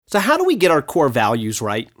So how do we get our core values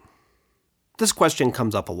right? This question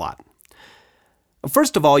comes up a lot.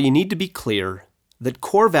 First of all, you need to be clear that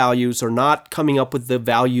core values are not coming up with the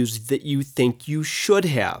values that you think you should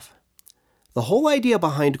have. The whole idea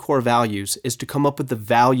behind core values is to come up with the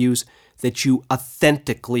values that you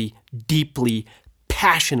authentically, deeply,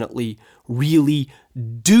 passionately, really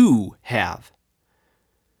do have.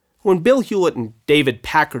 When Bill Hewlett and David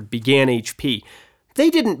Packard began HP, they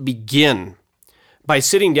didn't begin by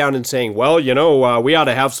sitting down and saying, well, we ought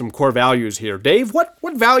to have some core values here. Dave, what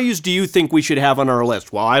values do you think we should have on our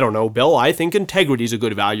list? Well, I don't know, Bill. I think integrity is a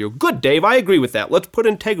good value. Good, Dave. I agree with that. Let's put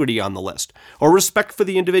integrity on the list. Or respect for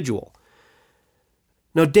the individual.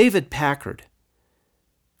 Now, David Packard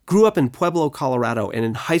grew up in Pueblo, Colorado, and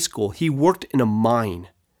in high school, he worked in a mine.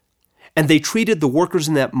 And they treated the workers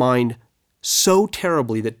in that mine so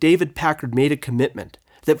terribly that David Packard made a commitment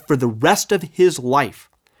that for the rest of his life,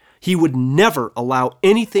 he would never allow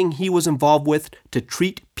anything he was involved with to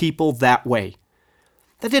treat people that way.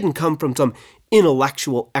 That didn't come from some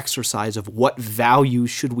intellectual exercise of what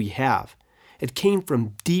values should we have. It came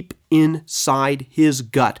from deep inside his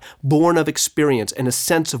gut, born of experience and a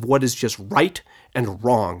sense of what is just right and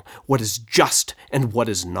wrong, what is just and what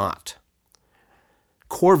is not.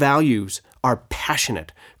 Core values are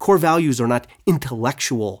passionate. Core values are not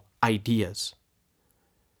intellectual ideas.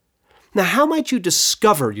 Now, how might you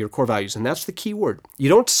discover your core values? And that's the key word. You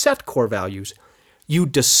don't set core values. You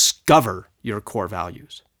discover your core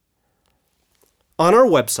values. On our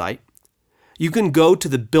website, you can go to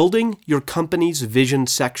the Building Your Company's Vision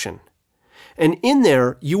section. And in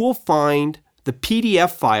there, you will find the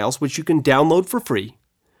PDF files, which you can download for free,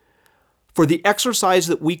 for the exercise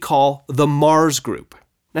that we call the Mars Group.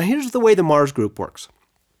 Now, here's the way the Mars Group works.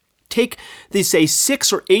 Take, they say,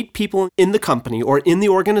 6 or 8 people in the company or in the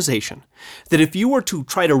organization that if you were to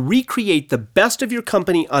try to recreate the best of your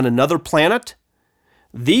company on another planet,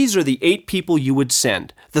 these are the 8 people you would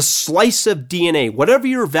send. The slice of DNA, whatever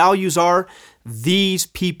your values are, these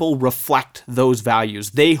people reflect those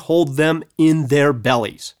values. They hold them in their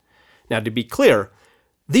bellies. Now, to be clear,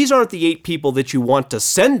 these aren't the 8 people that you want to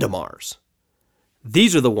send to Mars.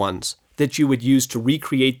 These are the ones that you would use to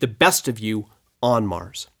recreate the best of you on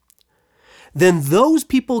Mars. Then those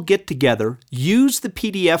people get together, use the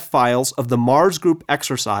PDF files of the Mars Group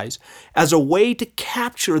exercise as a way to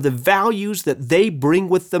capture the values that they bring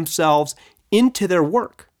with themselves into their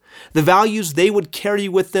work, the values they would carry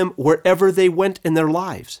with them wherever they went in their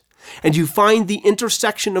lives. And you find the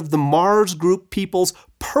intersection of the Mars Group people's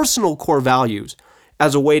personal core values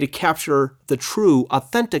as a way to capture the true,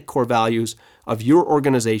 authentic core values of your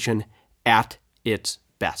organization at its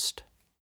best.